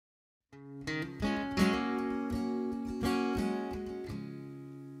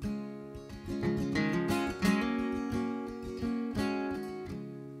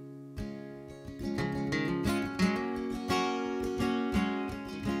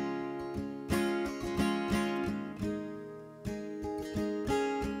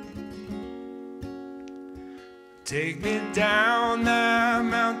Take me down that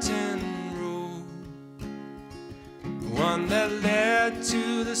mountain road, one that led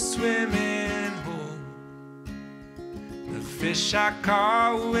to the swimming hole. The fish I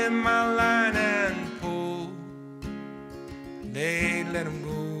caught with my line and pole, they let them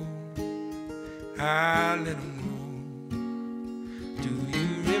go, I let them go. Do you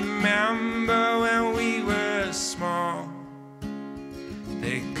remember when we were small?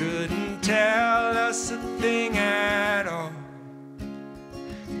 They couldn't tell us a thing at all.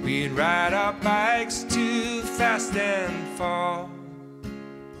 We'd ride our bikes too fast and fall.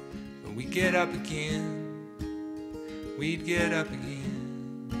 But we'd get up again, we'd get up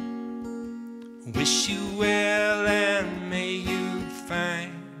again. Wish you well and may you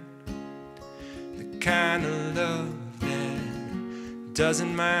find the kind of love that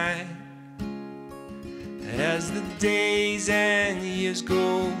doesn't mind. As the days and years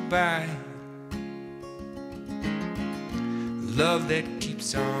go by, love that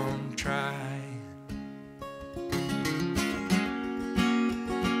keeps on trying.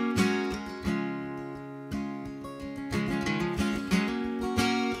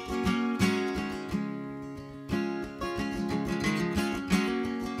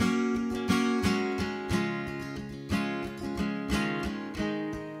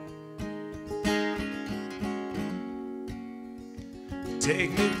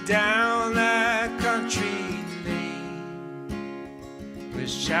 Take me down that country lane.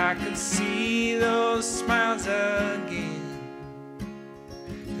 Wish I could see those smiles again.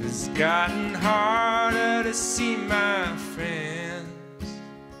 It's gotten harder to see my friends,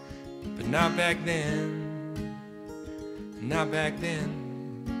 but not back then, not back then.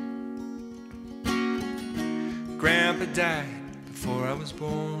 Grandpa died before I was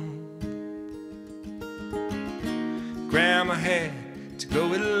born. Grandma had to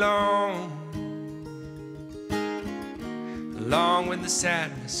go it alone with the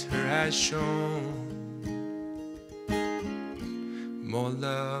sadness her eyes shone. More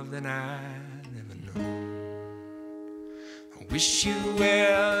love than I'd ever known. I wish you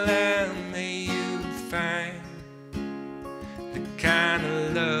well and may you find the kind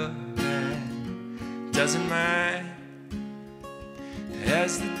of love that doesn't mind.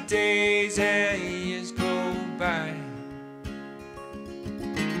 As the days and years go by,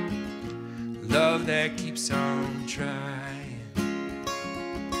 love that keeps on trying,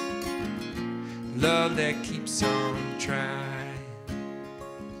 love that keeps on trying.